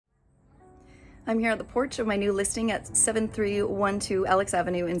I'm here at the porch of my new listing at 7312 Alex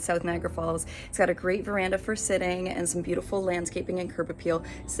Avenue in South Niagara Falls. It's got a great veranda for sitting and some beautiful landscaping and curb appeal,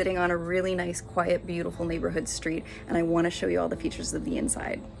 sitting on a really nice, quiet, beautiful neighborhood street, and I want to show you all the features of the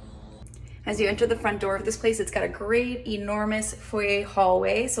inside. As you enter the front door of this place, it's got a great, enormous foyer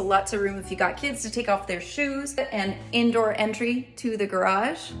hallway, so lots of room if you got kids to take off their shoes, and indoor entry to the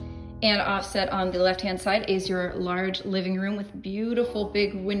garage. And offset on the left-hand side is your large living room with beautiful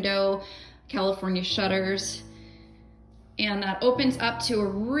big window, California shutters. And that opens up to a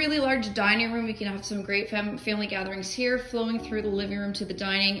really large dining room. You can have some great family gatherings here, flowing through the living room to the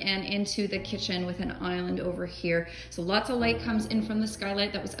dining and into the kitchen with an island over here. So lots of light comes in from the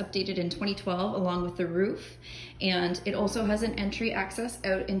skylight that was updated in 2012 along with the roof. And it also has an entry access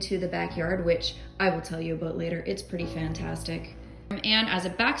out into the backyard, which I will tell you about later. It's pretty fantastic. And as a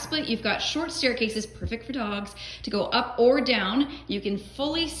backsplit, you've got short staircases, perfect for dogs, to go up or down. You can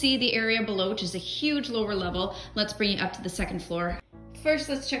fully see the area below, which is a huge lower level. Let's bring you up to the second floor. First,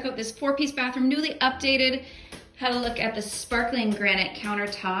 let's check out this 4-piece bathroom, newly updated. Had a look at the sparkling granite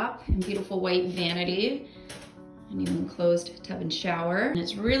countertop and beautiful white vanity. And an enclosed tub and shower. And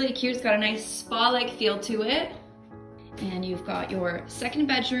it's really cute, it's got a nice spa-like feel to it. And you've got your second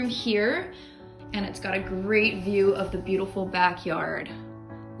bedroom here. And it's got a great view of the beautiful backyard.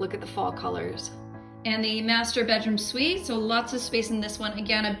 Look at the fall colors. And the master bedroom suite, so lots of space in this one.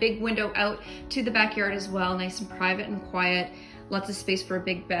 Again, a big window out to the backyard as well, nice and private and quiet. Lots of space for a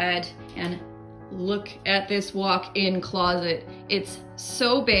big bed. And look at this walk-in closet. It's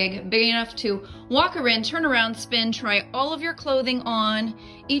so big, big enough to walk around, turn around, spin, try all of your clothing on,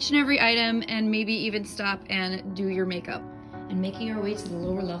 each and every item, and maybe even stop and do your makeup. And making our way to the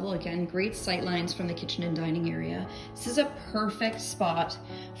lower level, again, great sight lines from the kitchen and dining area. This is a perfect spot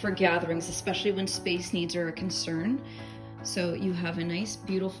for gatherings, especially when space needs are a concern. So you have a nice,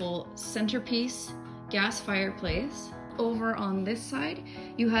 beautiful centerpiece gas fireplace. Over on this side,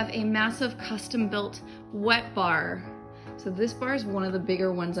 you have a massive custom-built wet bar. So this bar is one of the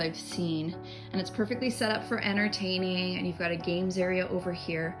bigger ones I've seen, and it's perfectly set up for entertaining, and you've got a games area over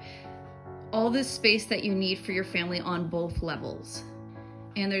here. All this space that you need for your family on both levels.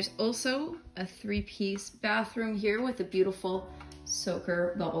 And there's also a 3-piece bathroom here with a beautiful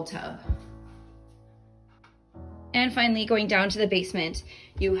soaker bubble tub. And finally, going down to the basement,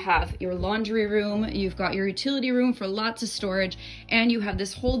 you have your laundry room, you've got your utility room for lots of storage, and you have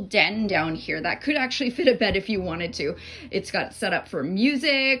this whole den down here that could actually fit a bed if you wanted to. It's got set up for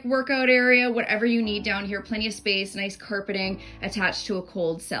music, workout area, whatever you need down here, plenty of space, nice carpeting attached to a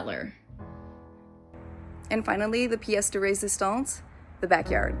cold cellar. And finally, the pièce de résistance, the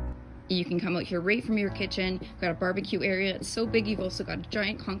backyard. You can come out here right from your kitchen. You've got a barbecue area. It's so big, you've also got a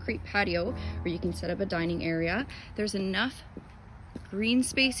giant concrete patio where you can set up a dining area. There's enough green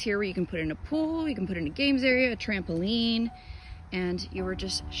space here where you can put in a pool, you can put in a games area, a trampoline, and you are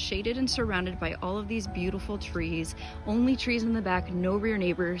just shaded and surrounded by all of these beautiful trees. Only trees in the back, no rear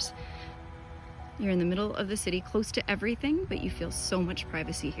neighbors. You're in the middle of the city, close to everything, but you feel so much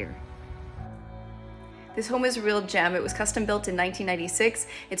privacy here. This home is a real gem. It was custom built in 1996.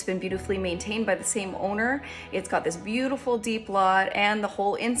 It's been beautifully maintained by the same owner. It's got this beautiful deep lot, and the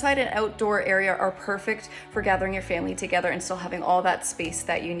whole inside and outdoor area are perfect for gathering your family together and still having all that space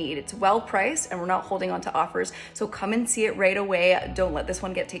that you need. It's well priced and we're not holding on to offers, so come and see it right away. Don't let this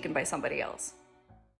one get taken by somebody else.